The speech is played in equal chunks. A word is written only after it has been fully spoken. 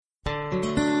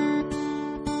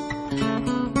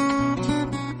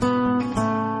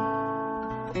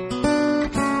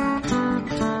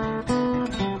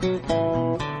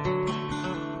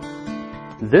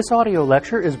This audio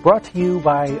lecture is brought to you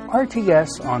by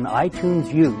RTS on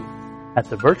iTunes U at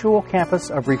the virtual campus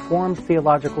of Reformed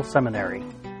Theological Seminary.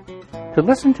 To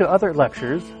listen to other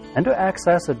lectures and to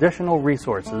access additional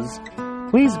resources,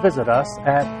 please visit us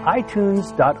at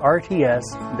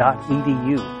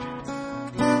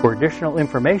itunes.rts.edu. For additional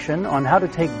information on how to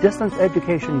take distance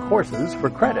education courses for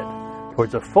credit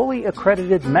towards a fully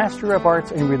accredited Master of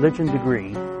Arts in Religion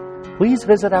degree, please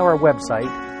visit our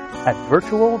website at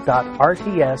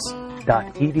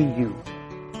virtual.rts.edu.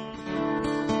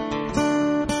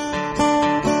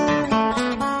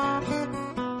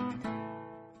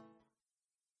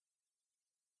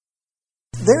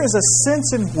 There is a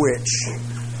sense in which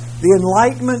the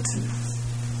Enlightenment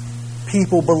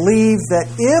people believe that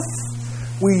if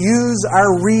we use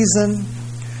our reason,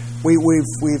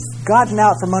 we've gotten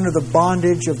out from under the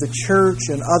bondage of the church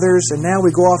and others, and now we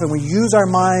go off and we use our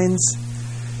minds,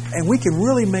 and we can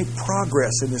really make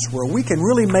progress in this world. We can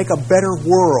really make a better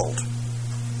world.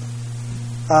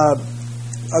 A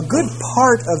good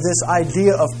part of this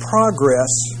idea of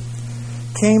progress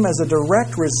came as a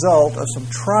direct result of some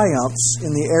triumphs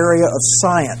in the area of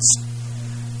science.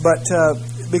 But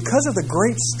because of the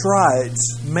great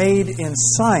strides made in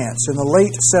science in the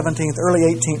late 17th,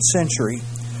 early 18th century,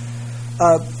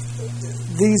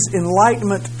 these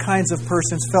Enlightenment kinds of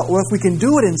persons felt, well, if we can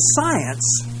do it in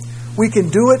science, we can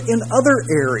do it in other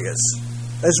areas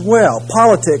as well.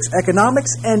 Politics,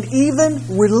 economics, and even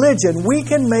religion. We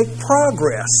can make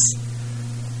progress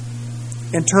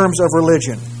in terms of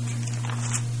religion.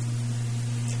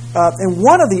 And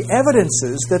one of the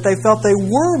evidences that they felt they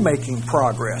were making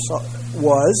progress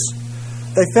was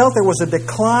they felt there was a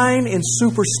decline in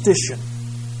superstition.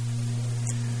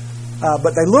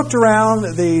 But they looked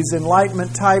around these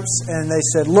Enlightenment types and they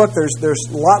said, look, there's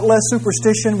a lot less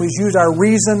superstition. We've used our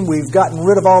reason. We've gotten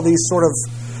rid of all these sort of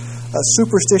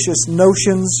superstitious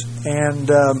notions, and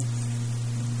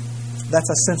that's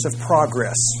a sense of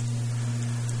progress.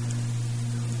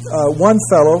 One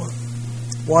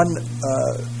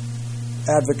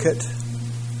advocate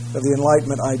of the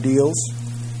Enlightenment ideals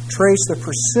traced the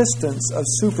persistence of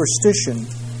superstition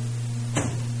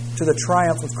to the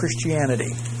triumph of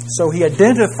Christianity. So he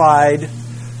identified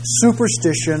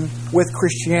superstition with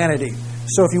Christianity.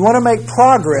 So if you want to make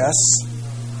progress,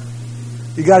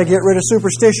 you've got to get rid of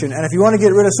superstition. And if you want to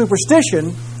get rid of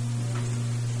superstition,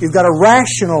 you've got to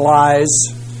rationalize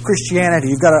Christianity.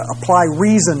 You've got to apply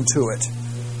reason to it.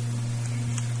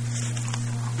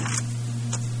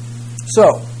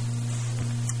 So,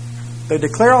 they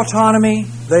declare autonomy,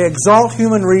 they exalt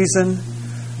human reason,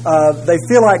 they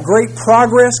feel like great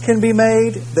progress can be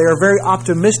made, they are very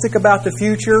optimistic about the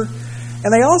future,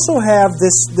 and they also have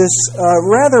this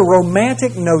rather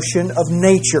romantic notion of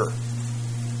nature.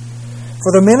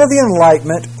 For the men of the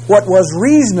Enlightenment, what was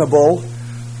reasonable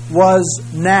was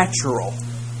natural.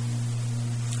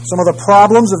 Some of the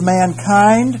problems of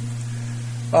mankind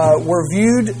were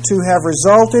viewed to have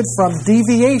resulted from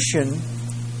deviation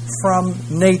from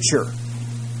nature.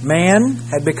 Man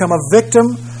had become a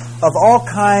victim of all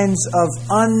kinds of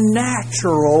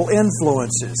unnatural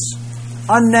influences.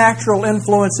 Unnatural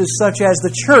influences such as the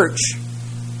church,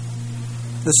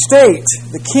 the state,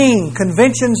 the king,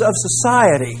 conventions of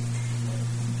society.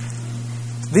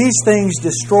 These things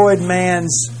destroyed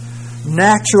man's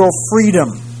natural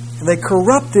freedom. They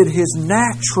corrupted his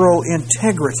natural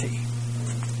integrity,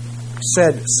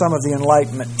 said some of the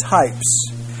Enlightenment types.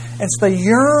 And so they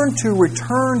yearn to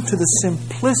return to the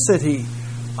simplicity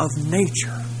of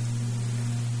nature,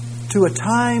 to a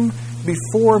time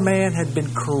before man had been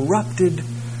corrupted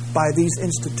by these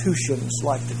institutions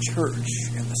like the church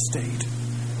and the state.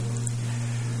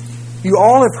 You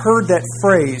all have heard that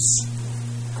phrase,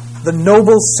 the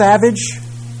noble savage.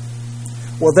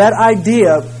 Well, that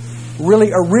idea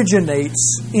really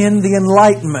originates in the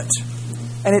Enlightenment.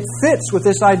 And it fits with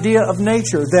this idea of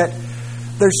nature, that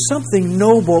there's something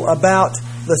noble about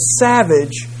the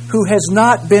savage who has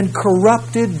not been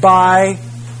corrupted by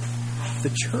the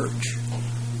church.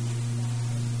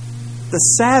 The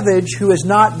savage who has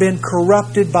not been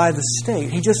corrupted by the state.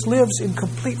 He just lives in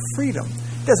complete freedom.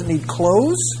 He doesn't need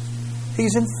clothes.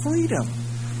 He's in freedom.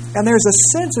 And there's a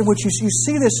sense in which you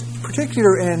see this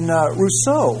particular in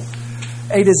Rousseau,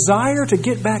 a desire to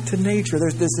get back to nature.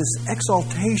 There's this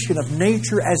exaltation of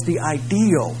nature as the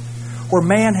ideal, where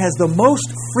man has the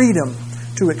most freedom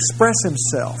to express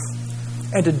himself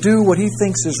and to do what he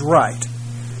thinks is right.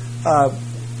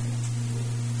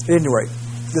 Anyway,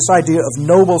 this idea of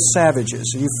noble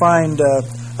savages. You find a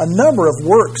number of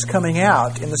works coming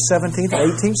out in the 17th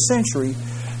and 18th century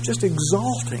just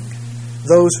exalting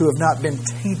those who have not been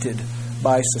tainted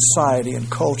by society and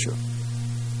culture.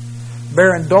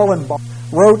 Baron Dolenbach,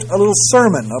 wrote a little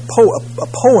sermon, a poem, a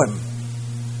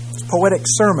poetic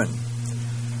sermon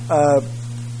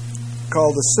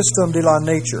called The Système de la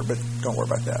Nature, but don't worry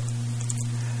about that.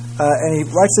 And he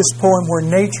writes this poem where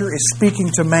nature is speaking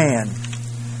to man.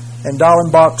 And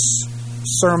Dolenbach's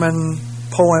sermon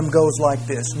poem goes like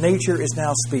this: nature is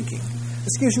now speaking.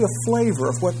 This gives you a flavor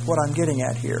of what I'm getting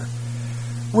at here.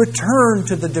 Return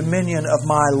to the dominion of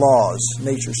my laws,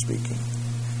 nature speaking.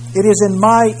 It is in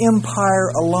my empire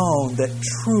alone that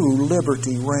true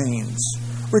liberty reigns.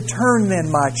 Return then,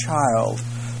 my child,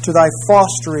 to thy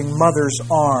fostering mother's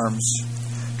arms.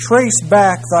 Trace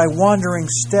back thy wandering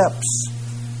steps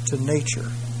to nature.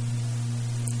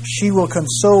 She will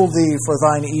console thee for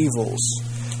thine evils.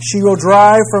 She will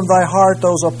drive from thy heart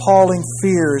those appalling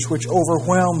fears which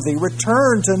overwhelm thee.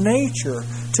 Return to nature,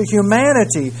 to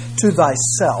humanity, to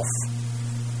thyself.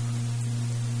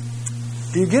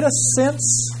 Do you get a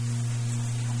sense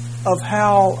of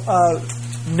how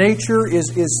nature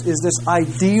is this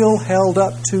ideal held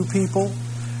up to people?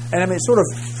 And I mean, sort of,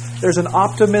 there's an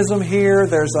optimism here.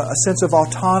 There's a sense of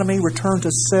autonomy, return to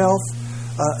self,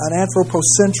 an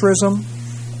anthropocentrism.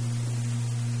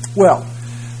 Well,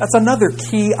 that's another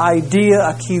key idea,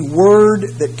 a key word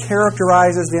that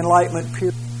characterizes the Enlightenment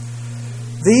period.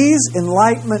 These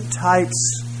Enlightenment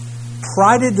types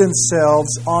prided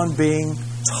themselves on being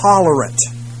tolerant.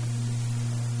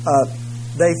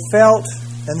 They felt,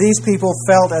 and these people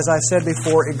felt, as I said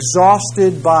before,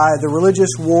 exhausted by the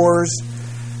religious wars.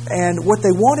 And what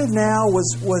they wanted now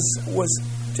was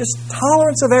just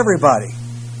tolerance of everybody.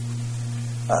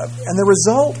 And the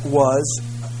result was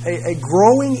a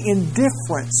growing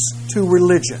indifference to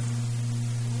religion.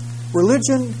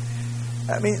 Religion,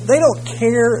 I mean, they don't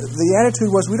care. The attitude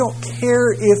was, we don't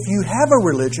care if you have a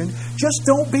religion, just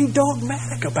don't be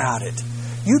dogmatic about it.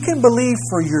 You can believe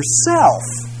for yourself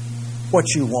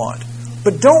what you want,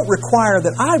 but don't require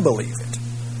that I believe it.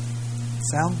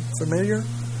 Sound familiar?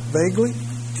 Vaguely?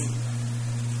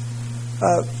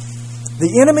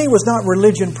 The enemy was not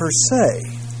religion per se,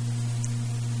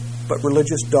 but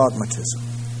religious dogmatism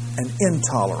and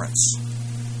intolerance.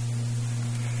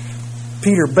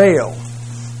 Peter Bayle,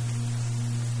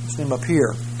 his name up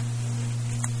here,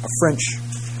 a French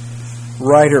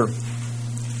writer,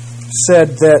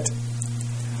 said that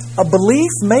a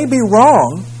belief may be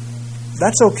wrong,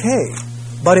 that's okay,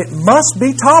 but it must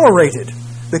be tolerated.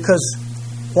 Because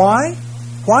why?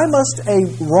 Why must a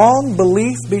wrong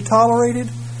belief be tolerated?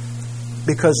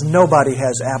 Because nobody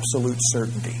has absolute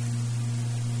certainty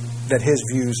that his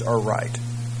views are right.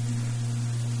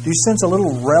 Do you sense a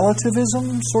little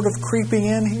relativism sort of creeping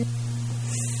in here?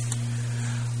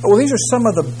 Well, these are some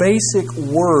of the basic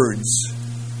words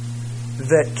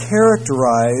that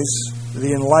characterize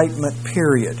the Enlightenment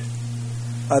period.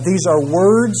 These are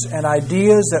words and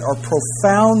ideas that are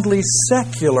profoundly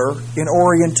secular in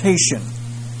orientation.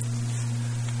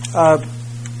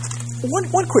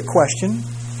 One quick question.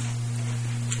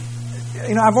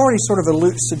 You know, I've already sort of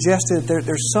suggested that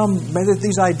there's some, maybe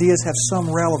these ideas have some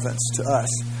relevance to us.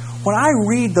 When I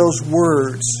read those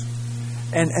words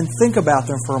and think about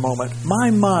them for a moment, my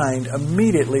mind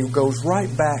immediately goes right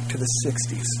back to the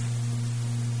 60s.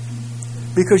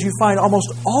 Because you find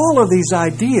almost all of these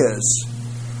ideas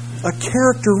a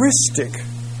characteristic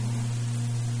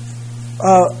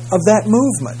of that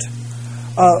movement.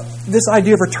 This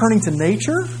idea of returning to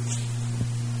nature.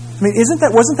 I mean,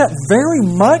 wasn't that very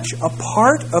much a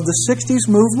part of the 60s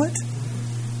movement?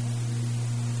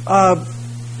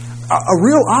 A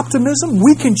real optimism.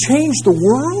 We can change the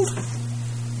world.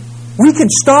 We can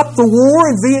stop the war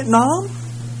in Vietnam.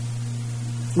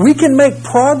 We can make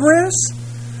progress.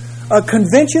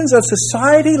 Conventions of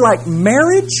society like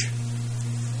marriage,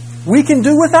 we can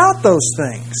do without those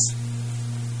things.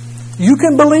 You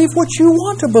can believe what you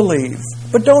want to believe,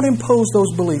 but don't impose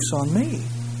those beliefs on me.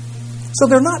 So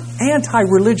they're not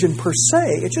anti-religion per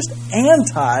se. It's just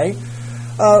anti-authority.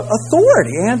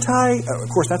 Of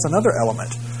course, that's another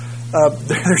element.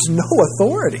 There's no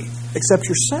authority except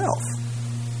yourself.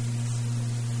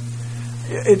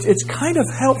 It's kind of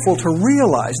helpful to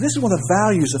realize, this is one of the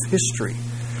values of history,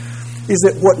 is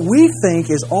that what we think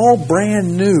is all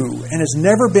brand new and has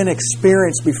never been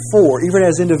experienced before, even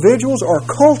as individuals or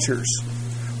cultures,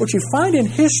 what you find in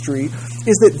history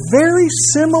is that very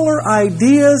similar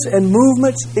ideas and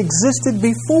movements existed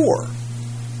before.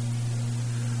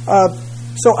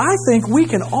 So I think we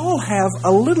can all have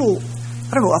a little,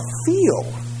 a feel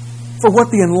for what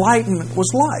the Enlightenment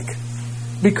was like,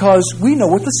 because we know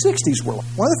what the 60s were like.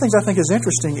 One of the things I think is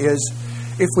interesting is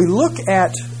if we look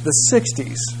at the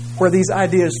 60s, where these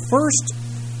ideas first,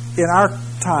 in our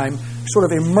time, sort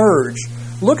of emerged,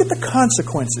 look at the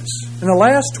consequences. In the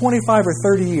last 25 or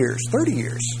 30 years,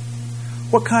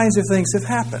 what kinds of things have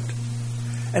happened?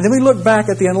 And then we look back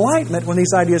at the Enlightenment when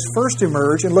these ideas first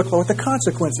emerged and look at what the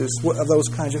consequences of those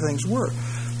kinds of things were.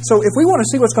 So if we want to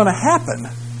see what's going to happen,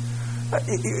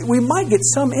 we might get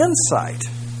some insight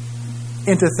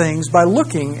into things by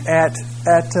looking at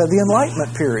the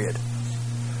Enlightenment period.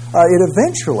 It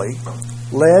eventually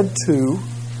led to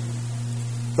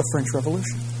the French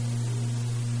Revolution.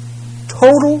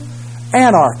 Total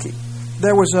anarchy.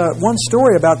 There was one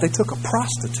story about they took a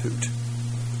prostitute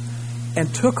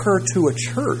and took her to a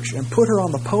church and put her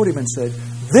on the podium and said,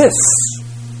 "This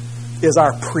is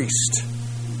our priest,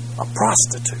 a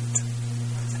prostitute."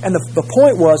 And the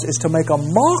point is to make a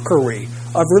mockery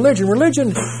of religion.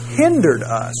 Religion hindered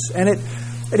us. And at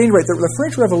any rate, the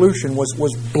French Revolution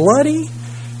was bloody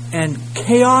and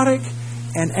chaotic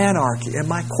and anarchy. And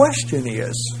my question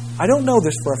is, I don't know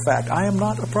this for a fact. I am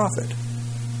not a prophet.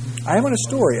 I am an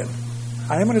historian.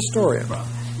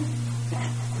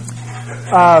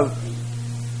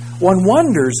 One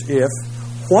wonders if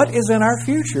what is in our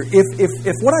future,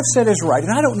 if what I've said is right,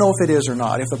 and I don't know if it is or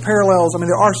not, if the parallels,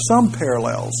 there are some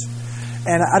parallels,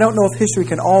 and I don't know if history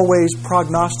can always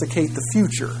prognosticate the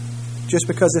future. Just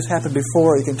because this happened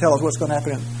before, it can tell us what's going to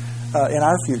happen in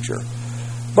our future.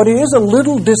 But it is a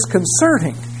little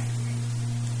disconcerting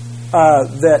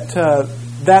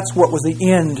that's what was the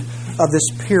end of this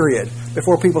period,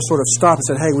 before people sort of stopped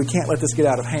and said, "Hey, we can't let this get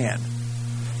out of hand."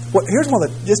 Here's one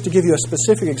just to give you a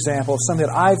specific example of something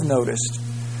that I've noticed,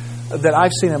 that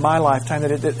I've seen in my lifetime,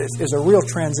 that it is a real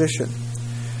transition.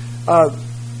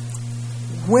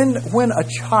 When a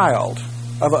child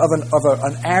of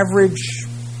an average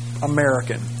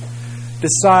American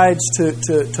decides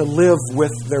to live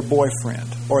with their boyfriend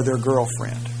or their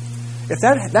girlfriend, if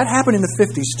that happened in the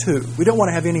 50s too, we don't want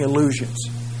to have any illusions.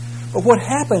 But what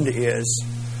happened is,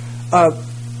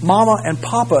 Mama and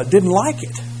Papa didn't like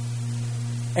it.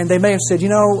 And they may have said,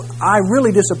 I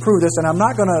really disapprove of this, and I'm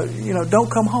not going to, don't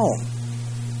come home.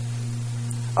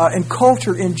 And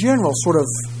culture in general sort of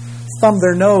thumbed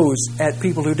their nose at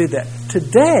people who did that.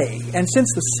 Today, and since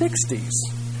the 60s,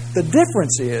 the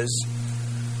difference is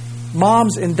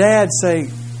moms and dads say,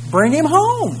 "Bring him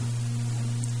home.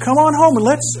 Come on home,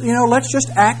 and let's just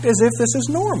act as if this is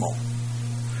normal."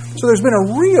 So there's been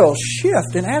a real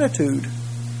shift in attitude.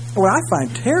 What I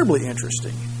find terribly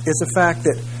interesting is the fact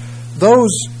that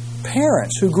those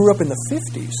parents who grew up in the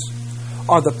 50s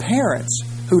are the parents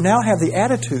who now have the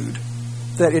attitude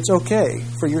that it's okay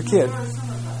for your kid.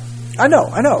 I know.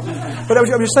 But I'm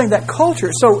just saying that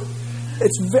culture. So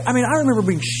I remember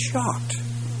being shocked.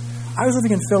 I was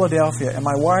living in Philadelphia, and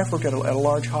my wife worked at a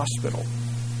large hospital.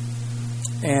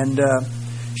 And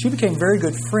she became very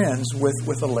good friends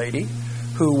with a lady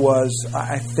who was,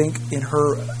 I think, in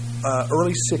her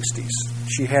early 60s.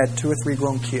 She had 2 or 3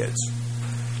 grown kids.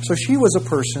 So she was a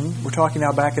person, we're talking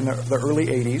now back in the early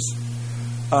 80s,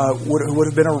 who would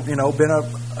have been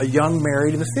a young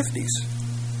married in the 50s.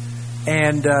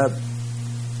 And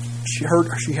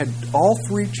she had all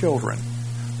 3 children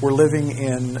were living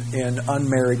in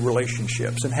unmarried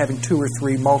relationships and having 2 or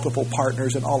 3 multiple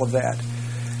partners and all of that.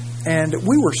 And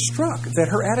we were struck that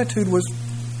her attitude was,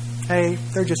 "Hey,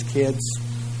 they're just kids."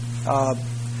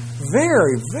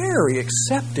 Very, very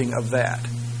accepting of that.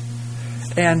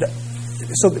 And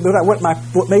so what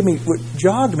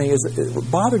jogged me,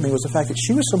 what bothered me was the fact that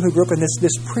she was someone who grew up in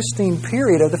this pristine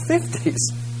period of the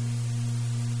 50s.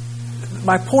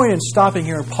 My point in stopping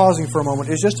here and pausing for a moment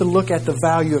is just to look at the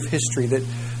value of history, that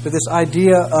this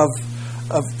idea of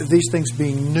these things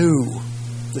being new.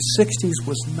 The 60s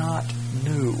was not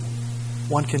new.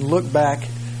 One can look back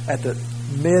at the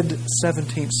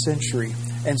mid-17th century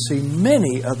and see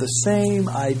many of the same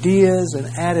ideas and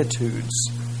attitudes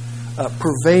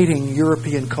pervading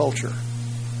European culture.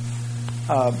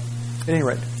 At any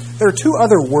rate, there are 2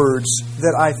 other words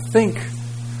that I think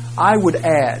I would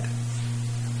add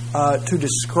to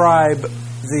describe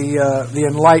the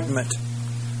Enlightenment.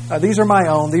 These are my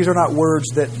own. These are not words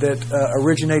that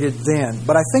originated then,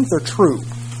 but I think they're true.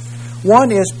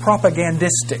 One is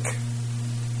propagandistic.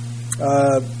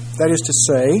 That is to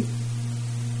say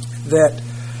that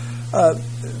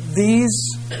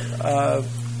these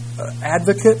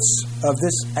advocates of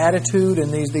this attitude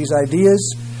and these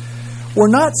ideas were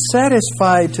not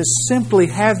satisfied to simply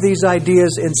have these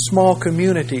ideas in small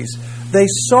communities. They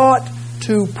sought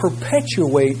to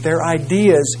perpetuate their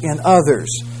ideas in others.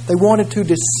 They wanted to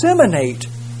disseminate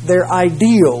their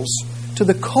ideals to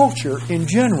the culture in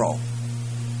general.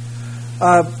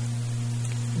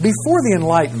 Before the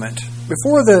Enlightenment,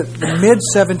 before the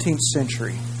mid-17th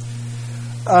century,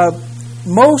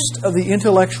 most of the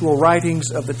intellectual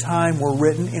writings of the time were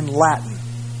written in Latin,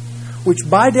 which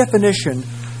by definition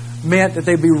meant that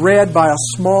they'd be read by a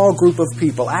small group of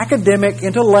people. Academic,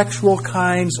 intellectual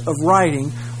kinds of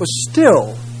writing was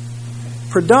still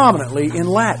predominantly in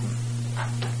Latin.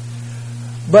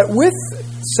 But with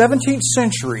 17th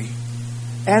century,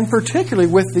 and particularly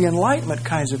with the Enlightenment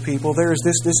kinds of people, there is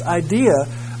this idea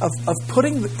of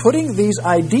putting these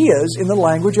ideas in the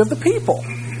language of the people.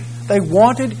 They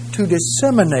wanted to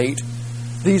disseminate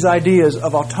these ideas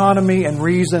of autonomy and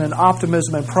reason and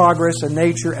optimism and progress and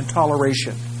nature and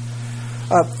toleration.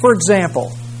 For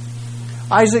example,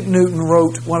 Isaac Newton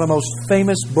wrote one of the most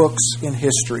famous books in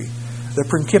history, the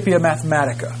Principia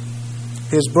Mathematica,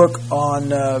 his book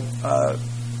on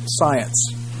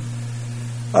science.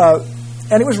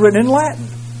 And it was written in Latin.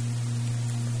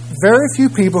 Very few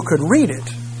people could read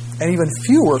it, and even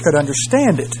fewer could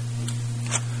understand it.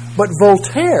 But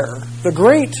Voltaire, the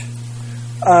great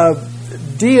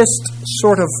deist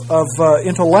sort of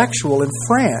intellectual in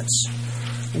France,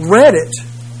 read it,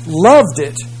 loved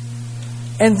it,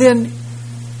 and then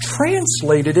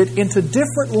translated it into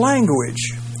different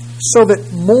language so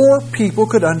that more people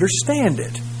could understand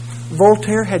it.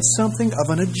 Voltaire had something of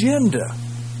an agenda.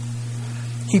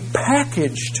 He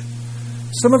packaged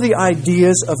some of the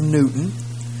ideas of Newton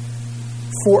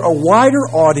for a wider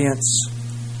audience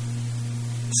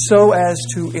so as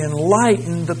to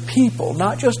enlighten the people,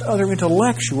 not just other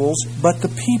intellectuals, but the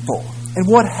people. And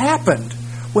what happened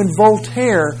when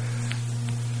Voltaire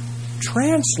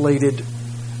translated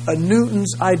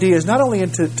Newton's ideas not only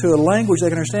into a language they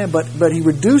can understand, but he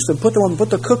reduced them, put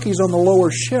the cookies on the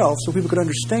lower shelf so people could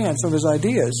understand some of his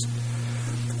ideas.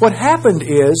 What happened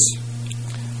is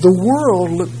the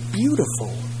world looked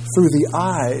beautiful through the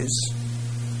eyes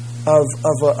of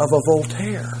a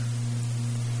Voltaire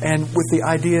and with the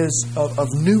ideas of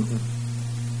Newton.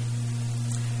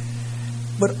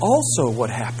 But also what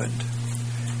happened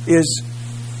is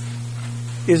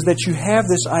that you have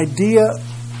this idea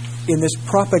in this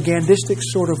propagandistic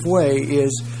sort of way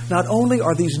is not only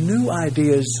are these new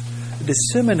ideas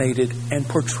disseminated and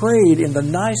portrayed in the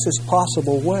nicest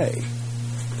possible way,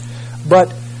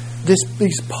 but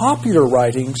these popular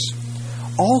writings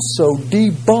also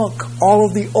debunk all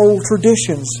of the old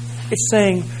traditions. It's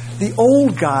saying the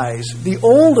old guys, the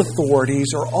old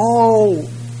authorities are all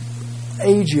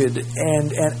aged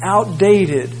and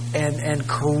outdated and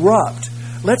corrupt.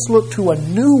 Let's look to a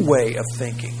new way of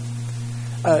thinking.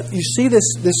 You see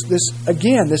this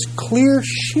clear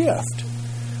shift.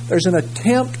 There's an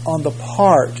attempt on the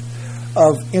part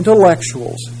of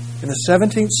intellectuals in the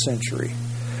 17th century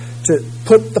to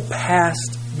put the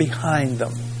past behind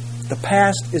them. The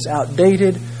past is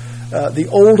outdated. The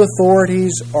old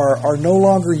authorities are no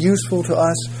longer useful to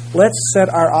us. Let's set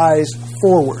our eyes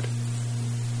forward.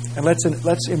 And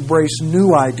let's embrace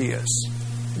new ideas,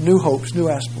 new hopes, new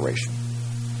aspirations.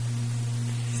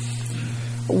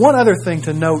 One other thing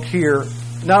to note here,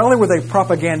 not only were they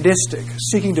propagandistic,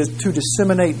 seeking to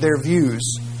disseminate their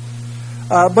views,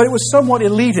 but it was somewhat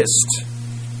elitist.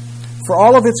 For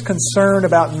all of its concern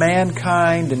about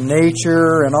mankind and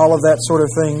nature and all of that sort of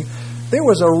thing, there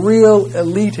was a real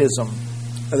elitism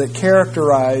that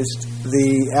characterized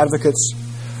the advocates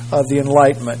of the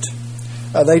Enlightenment.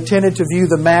 They tended to view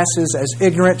the masses as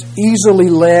ignorant, easily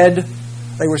led.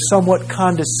 They were somewhat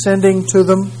condescending to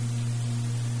them.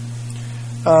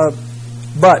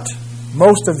 But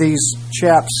most of these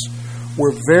chaps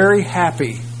were very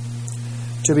happy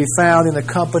to be found in the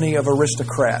company of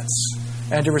aristocrats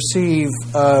and to receive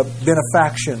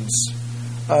benefactions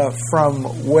from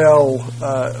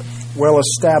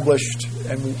well-established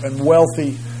and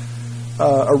wealthy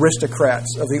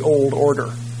aristocrats of the old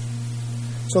order.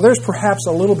 So there's perhaps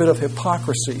a little bit of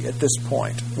hypocrisy at this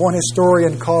point. One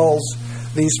historian calls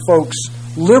these folks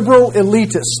liberal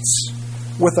elitists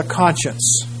with a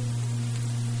conscience.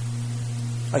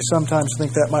 I sometimes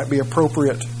think that might be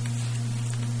appropriate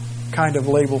kind of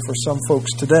label for some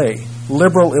folks today.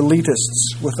 Liberal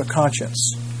elitists with a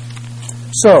conscience.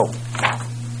 So,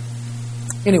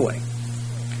 anyway,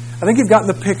 I think you've gotten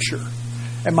the picture.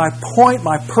 And my point,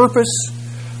 my purpose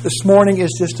this morning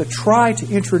is just to try to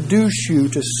introduce you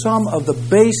to some of the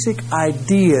basic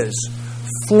ideas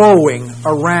flowing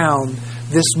around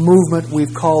this movement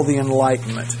we've called the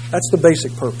Enlightenment. That's the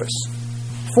basic purpose.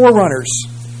 Forerunners.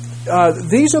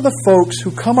 These are the folks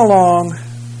who come along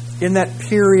in that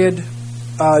period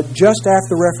just after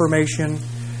the Reformation,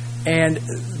 and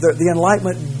the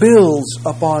Enlightenment builds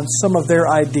upon some of their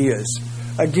ideas.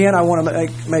 Again, I want to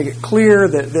make it clear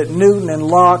that Newton and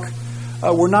Locke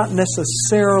were not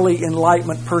necessarily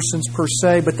Enlightenment persons per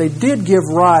se, but they did give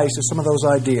rise to some of those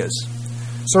ideas.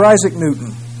 Sir Isaac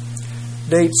Newton,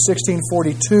 date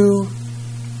 1642,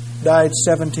 died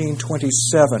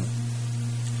 1727.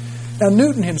 Now,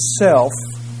 Newton himself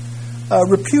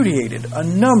repudiated a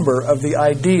number of the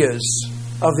ideas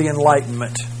of the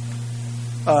Enlightenment.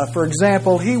 For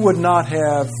example, he would not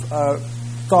have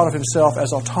thought of himself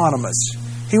as autonomous.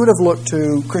 He would have looked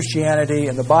to Christianity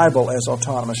and the Bible as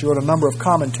autonomous. He wrote a number of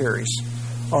commentaries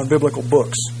on biblical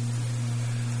books.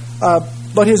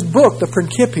 But his book, the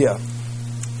Principia,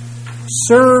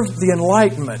 served the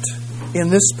Enlightenment in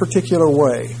this particular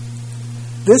way.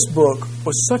 This book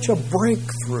was such a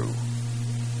breakthrough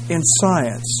in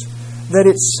science that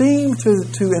it seemed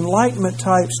to Enlightenment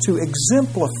types to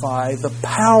exemplify the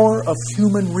power of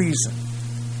human reason.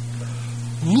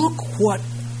 Look what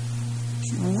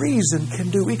reason can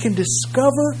do. It can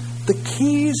discover the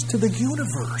keys to the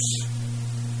universe.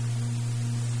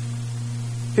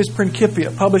 His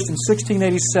Principia, published in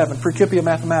 1687, Principia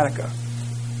Mathematica.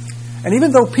 And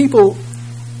even though people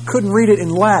couldn't read it in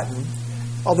Latin,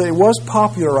 although it was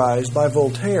popularized by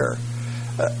Voltaire,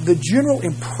 the general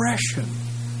impression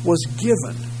was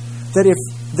given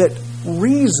that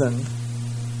reason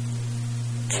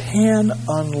can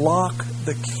unlock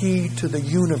the key to the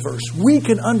universe. We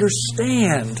can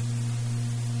understand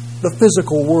the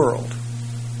physical world.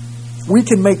 We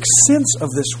can make sense of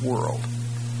this world.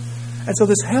 And so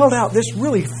this held out, this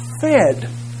really fed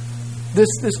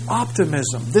this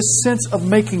optimism, this sense of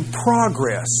making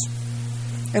progress.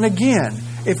 And again,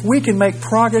 if we can make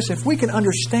progress, if we can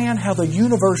understand how the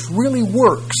universe really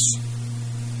works,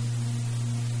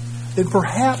 then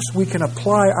perhaps we can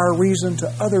apply our reason to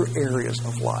other areas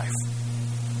of life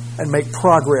and make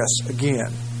progress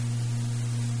again.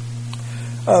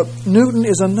 Newton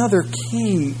is another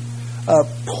key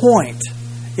point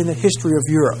in the history of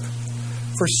Europe.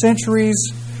 For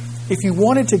centuries, if you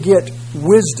wanted to get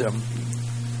wisdom,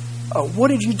 what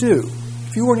did you do?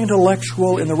 If you were an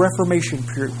intellectual in the Reformation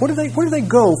period, where did they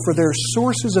go for their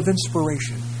sources of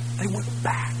inspiration? They went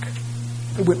back.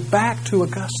 They went back to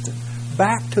Augustine,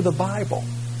 back to the Bible.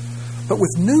 But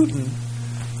with Newton,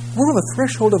 we're on the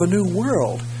threshold of a new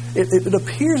world. It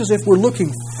appears as if we're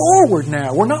looking forward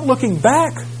now. We're not looking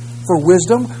back for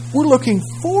wisdom. We're looking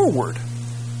forward.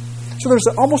 So there's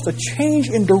almost a change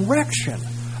in direction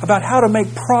about how to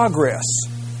make progress.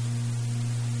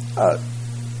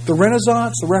 The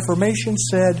Renaissance, the Reformation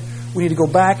said we need to go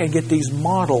back and get these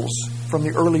models from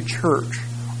the early church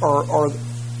or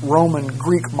Roman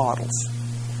Greek models.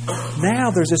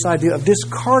 Now there's this idea of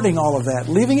discarding all of that,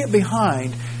 leaving it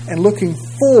behind and looking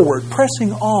forward,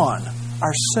 pressing on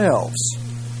ourselves.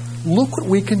 Look what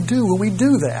we can do when we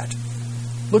do that.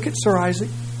 Look at Sir Isaac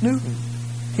Newton.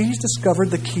 He's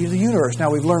discovered the key to the universe. Now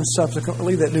we've learned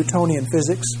subsequently that Newtonian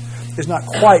physics is not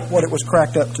quite what it was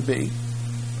cracked up to be.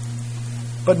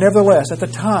 But nevertheless, at the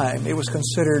time, it was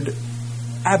considered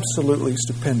absolutely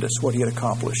stupendous what he had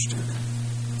accomplished.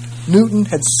 Newton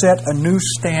had set a new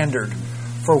standard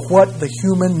for what the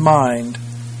human mind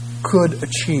could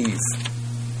achieve.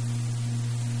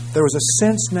 There was a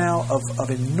sense now of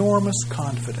enormous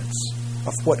confidence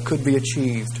of what could be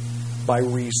achieved by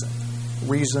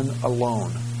reason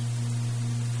alone.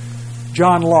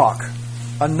 John Locke,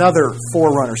 another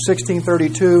forerunner,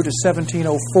 1632 to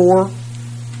 1704.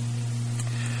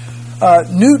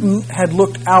 Newton had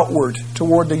looked outward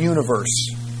toward the universe.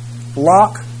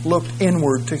 Locke looked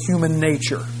inward to human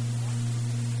nature.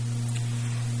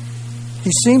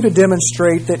 He seemed to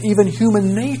demonstrate that even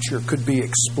human nature could be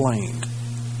explained.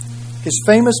 His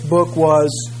famous book was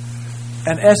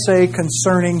An Essay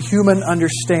Concerning Human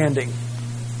Understanding.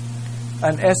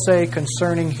 An Essay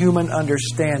Concerning Human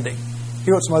Understanding.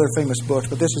 He wrote some other famous books,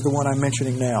 but this is the one I'm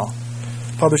mentioning now,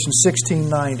 published in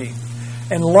 1690.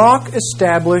 And Locke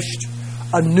established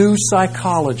a new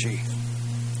psychology.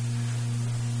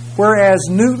 Whereas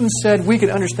Newton said we could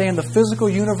understand the physical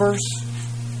universe,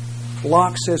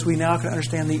 Locke says we now can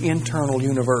understand the internal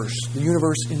universe, the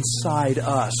universe inside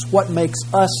us. What makes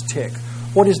us tick?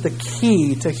 What is the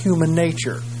key to human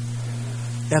nature?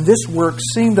 And this work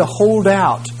seemed to hold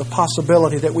out the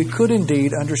possibility that we could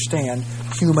indeed understand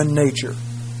human nature.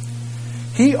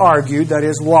 He argued, that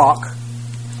is Locke,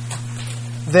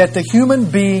 that the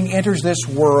human being enters this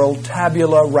world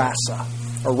tabula rasa,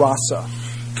 or rasa.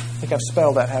 I think I've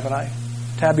spelled that, haven't I?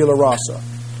 Tabula rasa.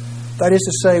 That is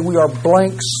to say, we are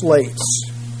blank slates.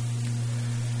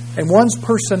 And one's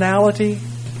personality,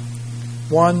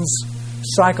 one's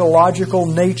psychological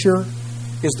nature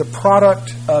is the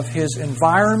product of his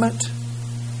environment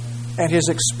and his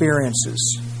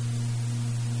experiences.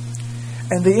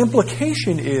 And the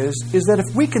implication is that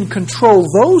if we can control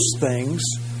those things,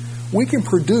 we can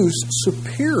produce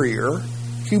superior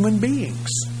human beings.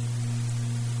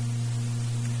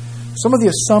 Some of the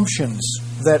assumptions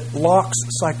that Locke's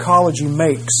psychology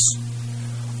makes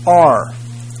are,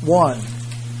 1,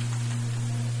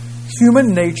 human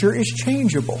nature is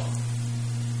changeable.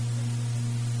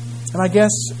 And I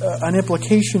guess an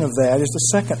implication of that is the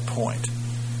second point,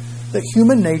 that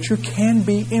human nature can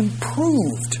be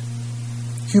improved.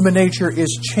 Human nature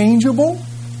is changeable.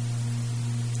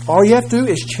 All you have to do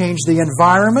is change the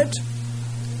environment,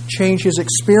 change his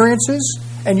experiences,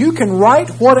 and you can write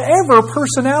whatever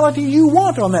personality you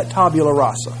want on that tabula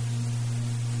rasa.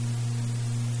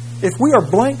 If we are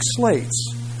blank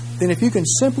slates, then if you can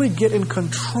simply get in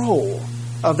control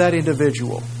of that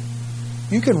individual,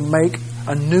 you can make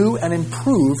a new and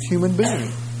improved human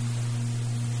being.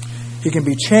 He can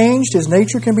be changed, his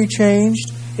nature can be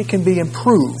changed, it can be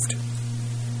improved.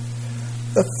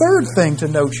 The third thing to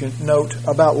note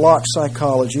about Locke's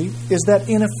psychology is that,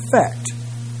 in effect,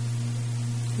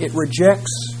 it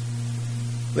rejects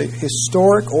the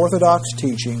historic orthodox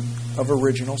teaching of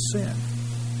original sin.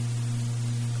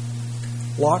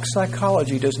 Locke's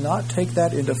psychology does not take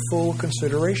that into full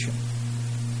consideration.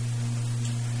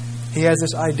 He has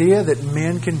this idea that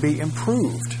men can be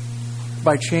improved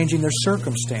by changing their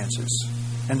circumstances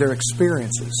and their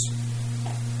experiences.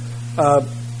 A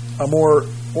more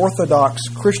orthodox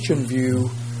Christian view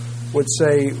would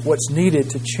say what's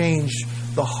needed to change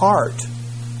the heart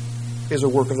is a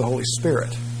work of the Holy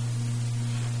Spirit.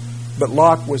 But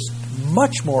Locke was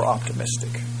much more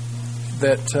optimistic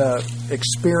that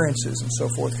experiences and so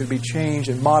forth could be changed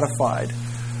and modified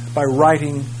by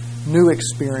writing new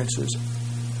experiences,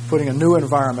 putting a new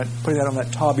environment, putting that on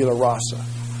that tabula rasa,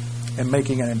 and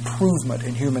making an improvement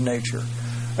in human nature.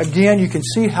 Again, you can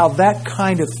see how that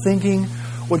kind of thinking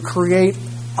would create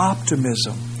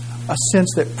optimism, a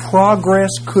sense that progress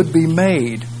could be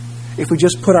made if we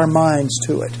just put our minds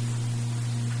to it.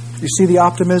 You see the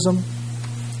optimism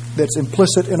that's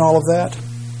implicit in all of that?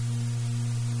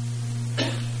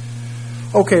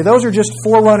 Okay, those are just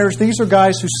forerunners. These are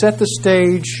guys who set the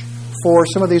stage for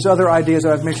some of these other ideas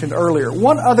that I've mentioned earlier.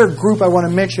 One other group I want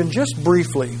to mention just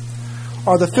briefly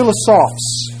are the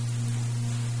philosophes.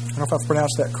 I don't know if I've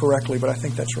pronounced that correctly, but I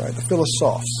think that's right. The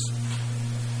philosophes.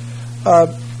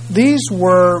 These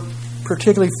were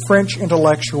particularly French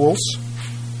intellectuals.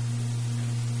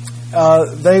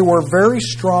 They were very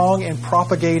strong in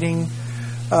propagating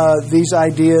these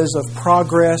ideas of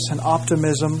progress and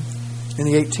optimism in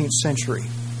the 18th century.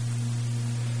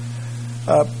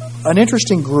 An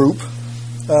interesting group.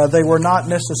 They were not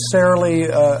necessarily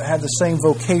had the same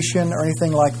vocation or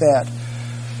anything like that.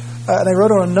 They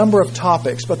wrote on a number of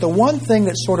topics, but the one thing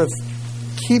that sort of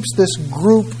keeps this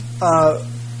group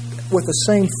with the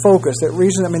same focus, that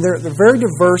reason, I mean, they're very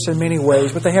diverse in many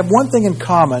ways, but they have one thing in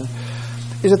common,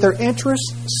 is that their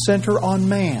interests center on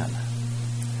man.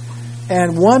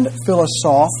 And one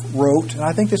philosophe wrote, and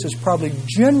I think this is probably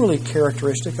generally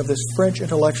characteristic of this French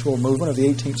intellectual movement of the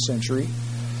 18th century,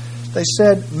 they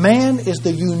said, man is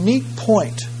the unique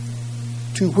point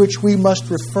to which we must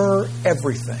refer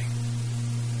everything.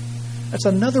 That's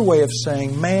another way of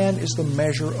saying man is the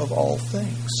measure of all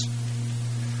things.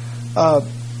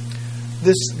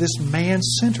 This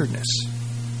man-centeredness,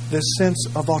 this sense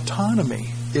of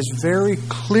autonomy, is very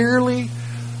clearly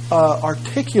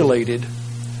articulated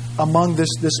among this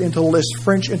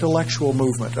French intellectual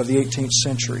movement of the 18th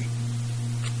century.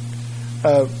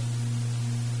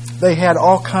 They had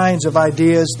all kinds of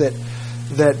ideas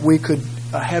that we could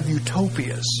have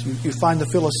utopias. You find the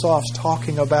philosophes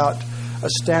talking about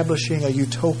establishing a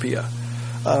utopia,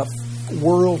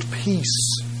 world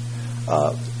peace,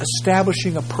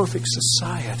 establishing a perfect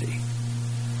society.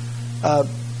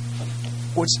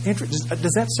 What's interesting?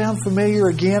 Does that sound familiar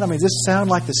again? I mean, does this sound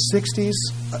like the 60s?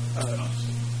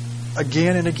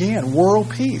 Again and again, world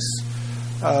peace.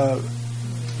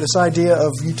 This idea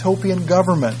of utopian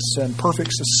governments and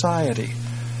perfect society.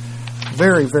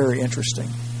 Very, very interesting.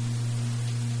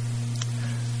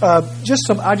 I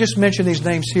just mentioned these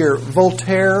names here.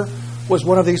 Voltaire was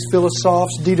one of these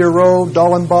philosophes. Diderot,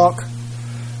 D'Alembert.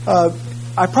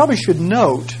 I probably should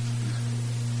note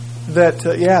that,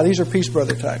 these are Peace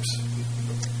Brother types.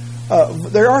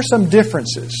 There are some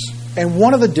differences. And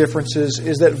one of the differences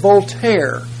is that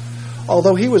Voltaire,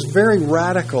 although he was very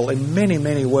radical in many,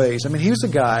 many ways, I mean, he was a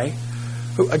guy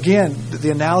who, again, the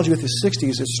analogy with his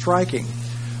 60s is striking.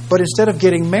 But instead of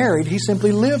getting married, he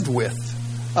simply lived with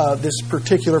this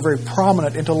particular, very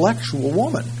prominent intellectual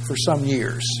woman for some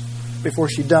years before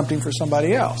she dumped him for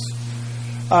somebody else.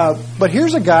 But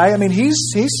here's a guy. I mean,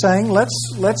 he's saying let's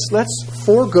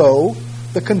forego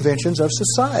the conventions of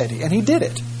society, and he did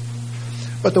it.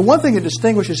 But the one thing that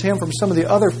distinguishes him from some of the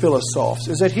other philosophers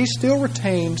is that he still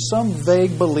retained some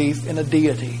vague belief in a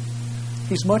deity.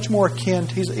 He's much more akin,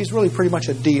 he's really pretty much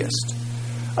a deist.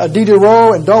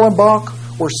 Diderot and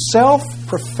D'Alembert were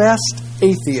self-professed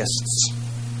atheists.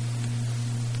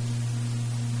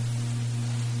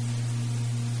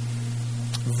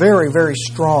 Very, very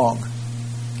strong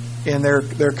in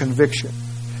their conviction.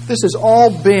 This has all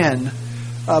been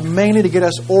mainly to get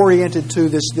us oriented to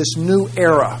this new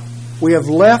era. We have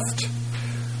left.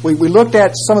 We looked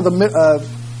at some of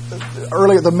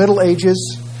the Middle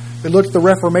Ages. We looked at the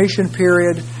Reformation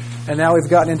period, and now we've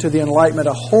gotten into the Enlightenment,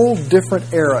 a whole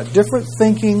different era, different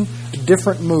thinking,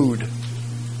 different mood.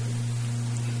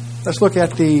 Let's look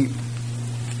at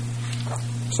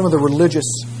some of the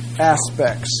religious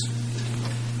aspects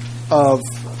of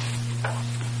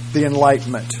the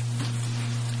Enlightenment.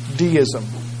 Deism.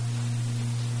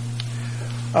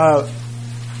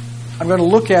 I'm going to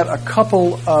look at a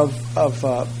couple of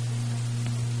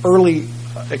early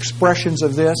expressions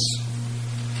of this.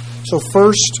 So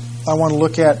first, I want to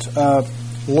look at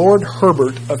Lord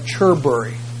Herbert of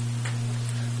Cherbury.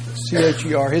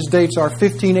 C-H-E-R. His dates are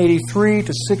 1583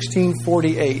 to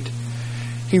 1648.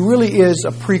 He really is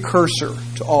a precursor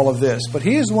to all of this, but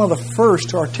he is one of the first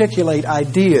to articulate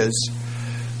ideas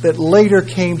that later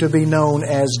came to be known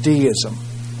as deism.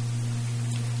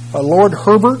 Lord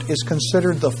Herbert is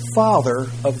considered the father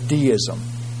of deism.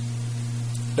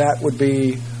 That would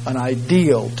be an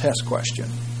ideal test question.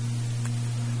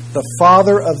 The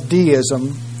father of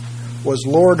deism was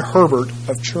Lord Herbert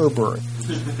of Cherbury.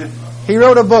 He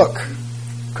wrote a book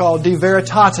called De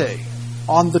Veritate,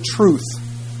 On the Truth,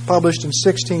 published in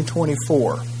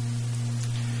 1624,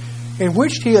 in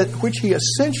which he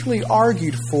essentially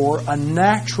argued for a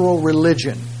natural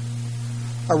religion,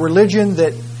 a religion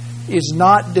that is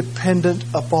not dependent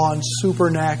upon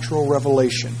supernatural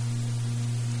revelation.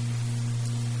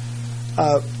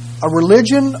 A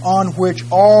religion on which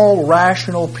all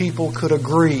rational people could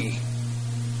agree.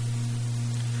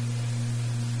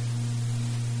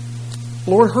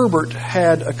 Lord Herbert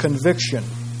had a conviction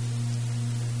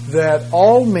that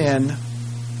all men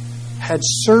had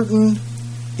certain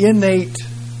innate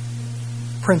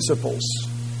principles,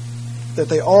 that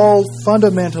they all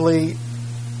fundamentally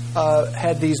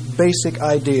had these basic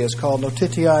ideas called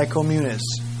notitiae communis,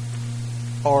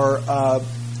 or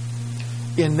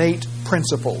innate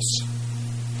principles.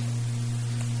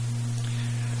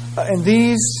 And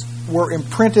these were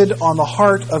imprinted on the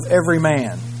heart of every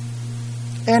man.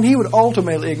 And he would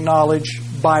ultimately acknowledge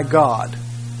by God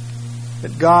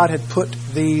that God had put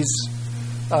these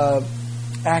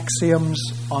axioms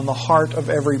on the heart of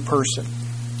every person.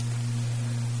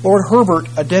 Lord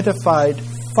Herbert identified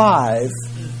 5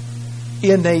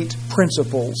 innate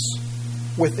principles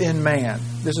within man.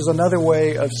 This is another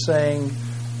way of saying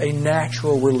a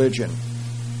natural religion.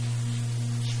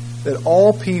 That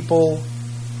all people,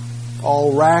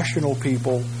 all rational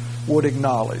people, would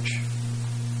acknowledge.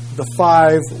 The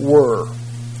 5 were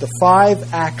the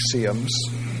 5 axioms,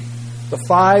 the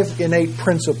 5 innate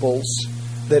principles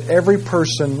that every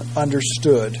person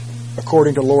understood,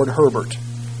 according to Lord Herbert.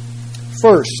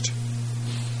 First,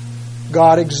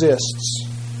 God exists.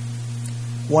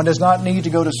 One does not need to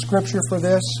go to Scripture for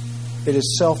this. It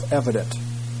is self-evident.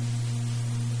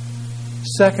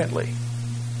 Secondly,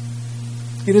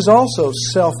 it is also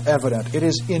self-evident. It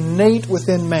is innate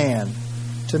within man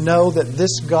to know that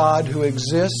this God who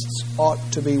exists ought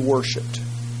to be worshipped.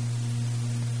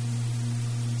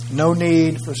 No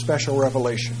need for special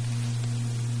revelation.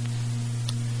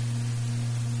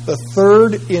 The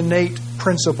third innate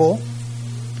principle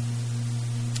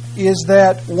is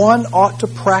that one ought to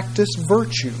practice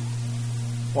virtue.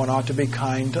 One ought to be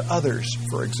kind to others,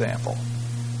 for example.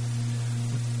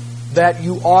 That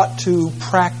you ought to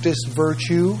practice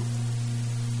virtue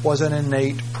was an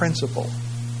innate principle.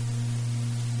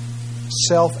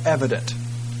 Self-evident.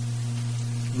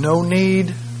 No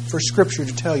need for Scripture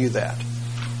to tell you that.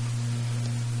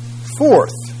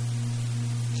 Fourth,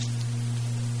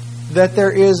 that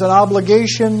there is an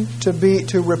obligation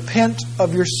to repent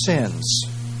of your sins.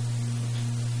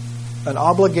 An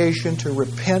obligation to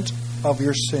repent of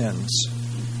your sins.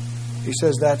 He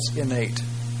says that's innate.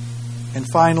 And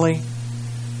finally,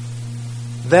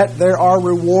 that there are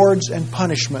rewards and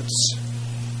punishments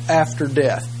after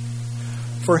death.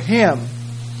 For him,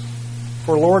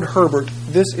 for Lord Herbert,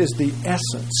 this is the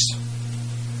essence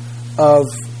of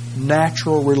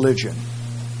natural religion.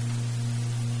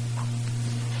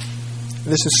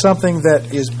 This is something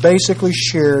that is basically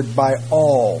shared by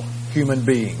all human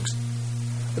beings.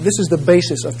 This is the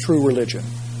basis of true religion,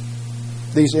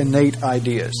 these innate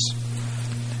ideas.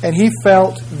 And he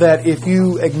felt that if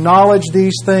you acknowledge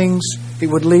these things, it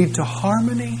would lead to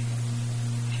harmony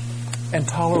and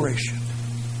toleration.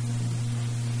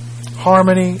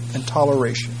 Harmony and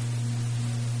toleration.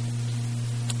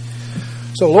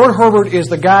 So Lord Herbert is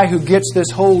the guy who gets this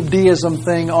whole deism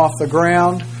thing off the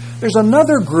ground. There's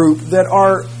another group that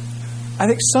are, I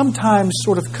think, sometimes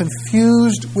sort of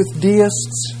confused with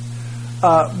deists,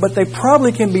 but they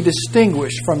probably can be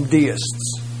distinguished from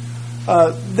deists.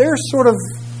 They're sort of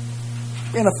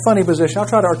in a funny position. I'll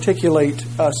try to articulate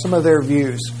some of their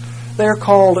views. They're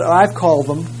called, I've called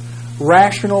them,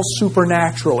 rational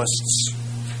supernaturalists.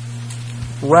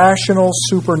 Rational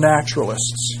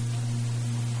supernaturalists.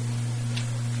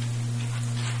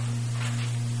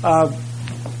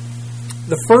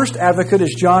 The first advocate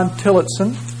is John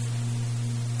Tillotson,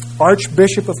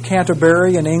 Archbishop of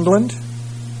Canterbury in England.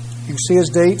 You can see his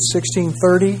dates,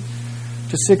 1630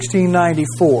 to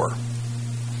 1694.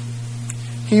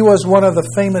 He was one of the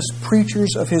famous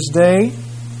preachers of his day.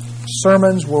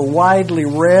 Sermons were widely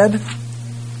read.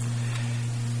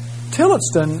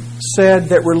 Tillotson said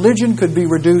that religion could be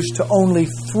reduced to only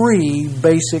 3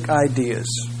 basic ideas.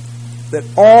 That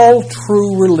all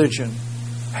true religion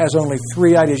has only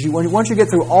 3 ideas. Once you get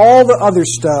through all the other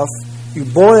stuff, you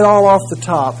boil it all off the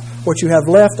top, what you have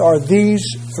left are these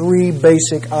 3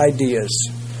 basic ideas.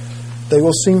 They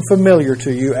will seem familiar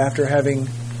to you after having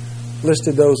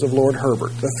listed those of Lord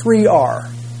Herbert. The 3 are,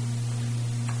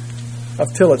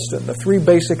 of Tillotson, the 3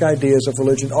 basic ideas of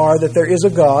religion are that there is a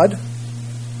God,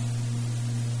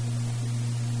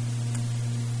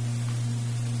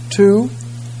 2,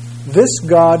 this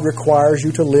God requires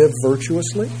you to live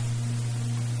virtuously,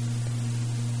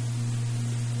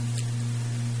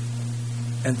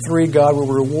 and 3, God will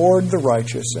reward the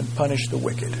righteous and punish the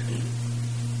wicked.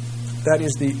 That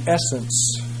is the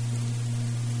essence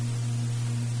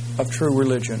of true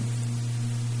religion.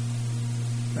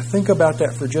 Now think about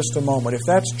that for just a moment. If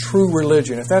that's true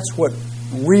religion, if that's what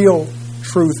real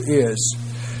truth is,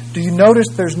 do you notice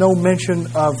there's no mention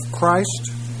of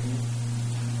Christ?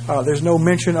 There's no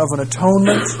mention of an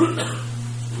atonement.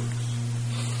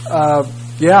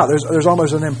 There's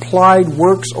almost an implied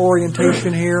works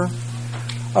orientation here.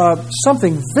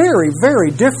 Something very,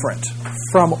 very different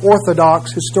from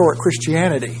Orthodox historic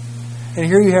Christianity. And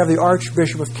here you have the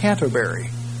Archbishop of Canterbury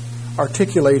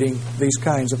articulating these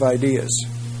kinds of ideas.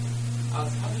 How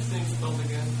does things spelled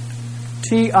again?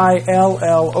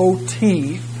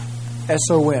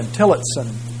 Tillotson. Tillotson.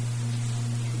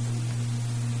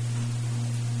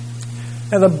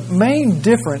 Now the main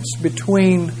difference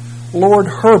between Lord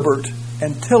Herbert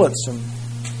and Tillotson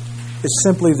is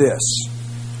simply this.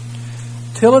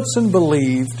 Tillotson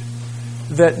believed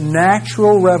that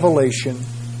natural revelation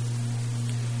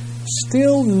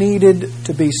still needed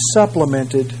to be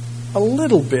supplemented a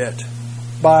little bit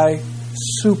by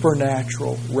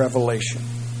supernatural revelation.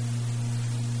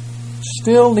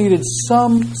 Still needed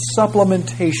some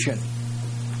supplementation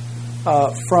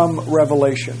from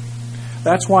revelation.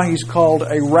 That's why he's called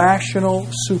a rational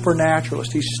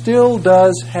supernaturalist. He still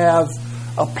does have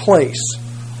a place,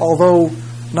 although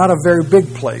not a very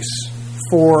big place,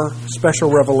 for special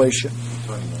revelation. You're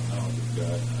talking about knowledge of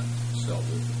God, not self.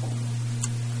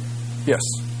 Yes.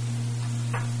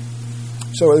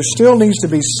 So there still needs to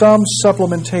be some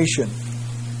supplementation.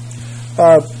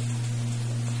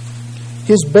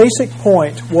 His basic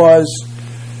point was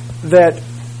that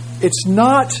it's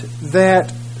not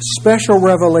that special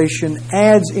revelation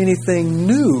adds anything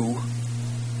new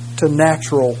to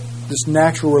this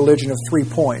natural religion of 3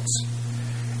 points.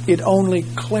 It only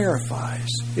clarifies.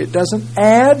 It doesn't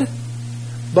add,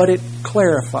 but it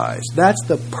clarifies. That's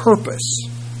the purpose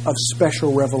of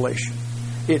special revelation.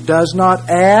 It does not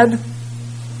add,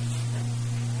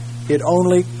 it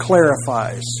only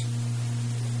clarifies.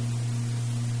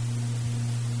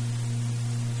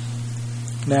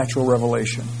 Natural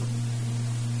revelation.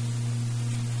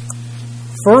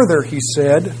 Further, he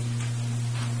said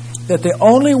that the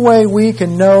only way we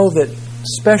can know that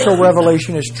special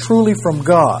revelation is truly from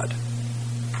God,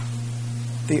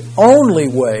 the only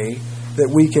way that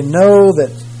we can know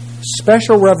that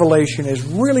special revelation is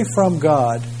really from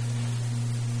God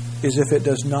is if it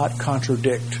does not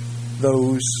contradict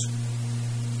those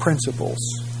principles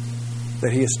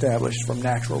that he established from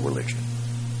natural religion.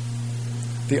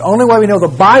 The only way we know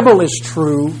the Bible is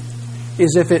true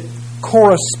is if it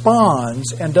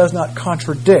corresponds and does not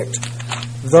contradict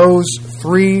those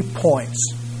 3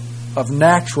 points of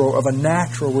a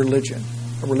natural religion,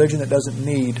 a religion that doesn't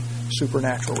need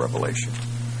supernatural revelation.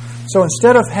 So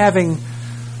instead of having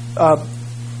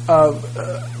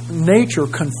nature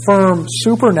confirm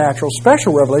supernatural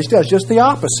special revelation, it does just the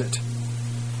opposite.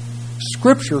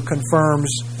 Scripture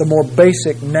confirms the more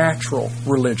basic natural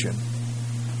religion.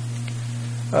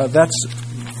 That's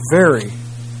very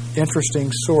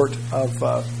interesting sort of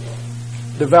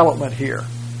development here.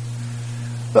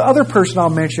 The other person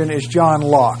I'll mention is John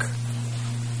Locke.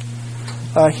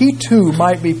 He too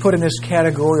might be put in this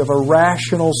category of a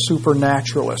rational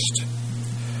supernaturalist.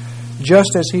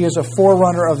 Just as he is a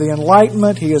forerunner of the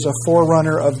Enlightenment, he is a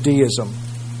forerunner of deism.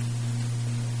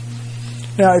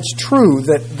 Now, it's true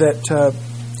that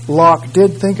Locke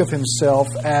did think of himself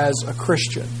as a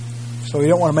Christian, so you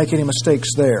don't want to make any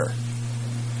mistakes there.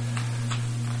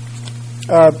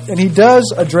 And he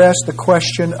does address the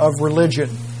question of religion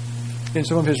in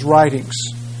some of his writings.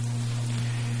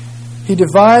 He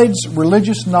divides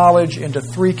religious knowledge into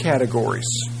three categories.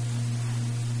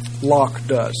 Locke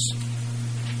does.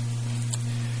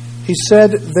 He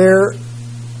said there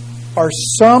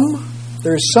is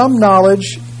some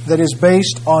knowledge that is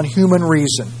based on human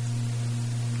reason.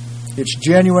 It's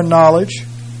genuine knowledge.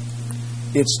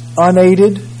 It's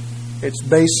unaided. It's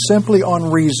based simply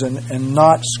on reason and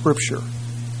not Scripture.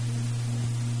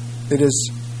 It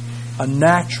is a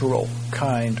natural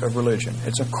kind of religion.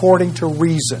 It's according to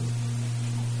reason.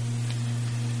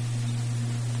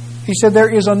 He said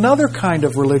there is another kind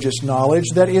of religious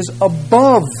knowledge that is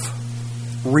above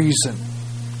reason.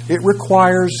 It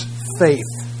requires faith.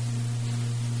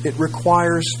 It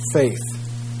requires faith,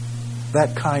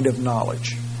 that kind of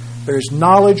knowledge. There is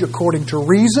knowledge according to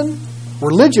reason,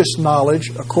 religious knowledge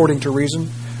according to reason.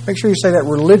 Make sure you say that,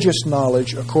 religious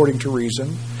knowledge according to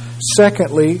reason.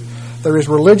 Secondly, there is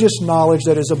religious knowledge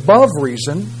that is above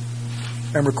reason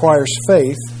and requires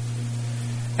faith.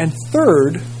 And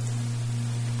third,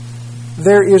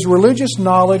 there is religious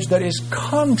knowledge that is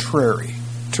contrary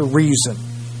to reason.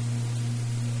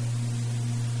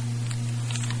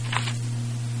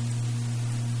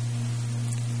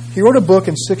 He wrote a book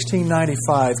in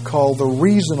 1695 called The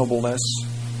Reasonableness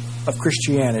of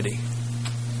Christianity.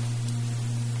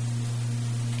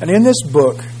 And in this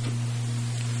book,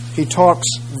 he talks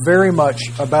very much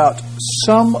about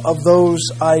some of those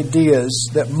ideas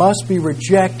that must be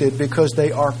rejected because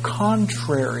they are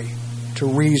contrary to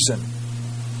reason.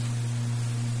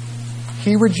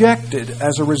 He rejected,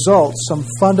 as a result, some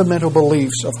fundamental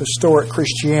beliefs of historic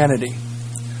Christianity,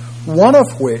 one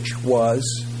of which was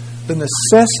the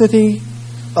necessity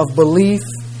of belief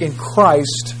in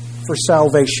Christ for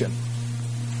salvation.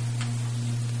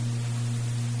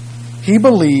 He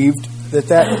believed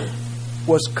that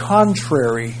was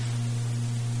contrary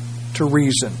to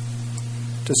reason,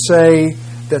 to say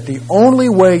that the only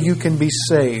way you can be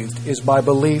saved is by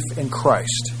belief in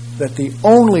Christ, that the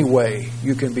only way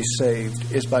you can be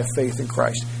saved is by faith in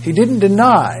Christ. He didn't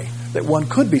deny that one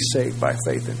could be saved by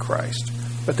faith in Christ,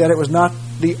 but that it was not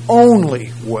the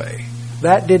only way.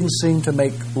 That didn't seem to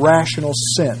make rational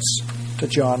sense to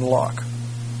John Locke.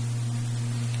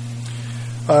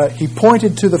 He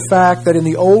pointed to the fact that in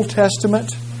the Old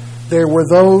Testament, there were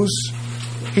those,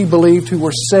 he believed, who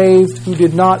were saved who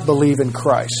did not believe in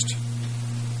Christ.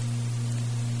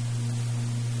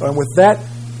 And with that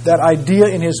idea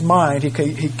in his mind, he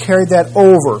carried that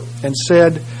over and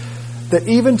said that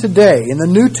even today, in the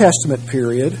New Testament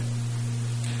period,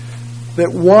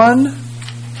 that one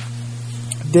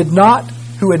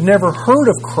who had never heard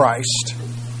of Christ,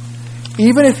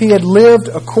 even if he had lived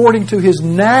according to his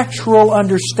natural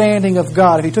understanding of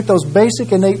God, if he took those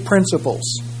basic innate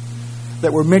principles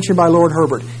that were mentioned by Lord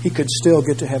Herbert, he could still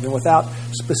get to heaven without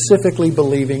specifically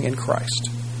believing in Christ.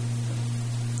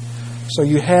 So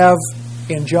you have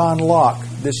in John Locke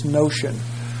this notion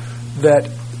that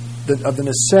of the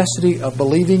necessity of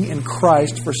believing in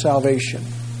Christ for salvation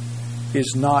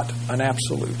is not an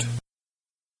absolute.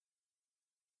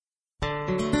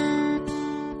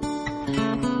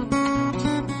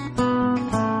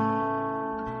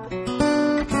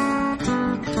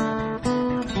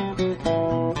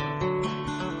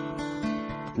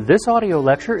 This audio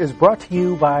lecture is brought to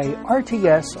you by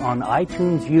RTS on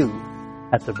iTunes U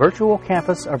at the virtual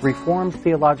campus of Reformed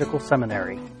Theological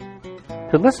Seminary.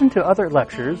 To listen to other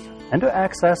lectures and to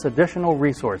access additional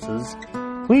resources,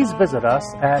 please visit us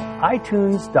at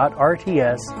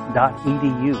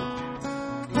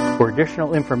itunes.rts.edu. For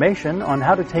additional information on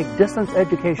how to take distance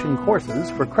education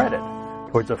courses for credit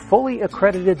towards a fully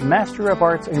accredited Master of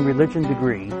Arts in Religion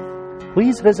degree,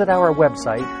 please visit our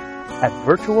website at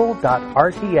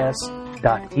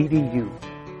virtual.rts.edu.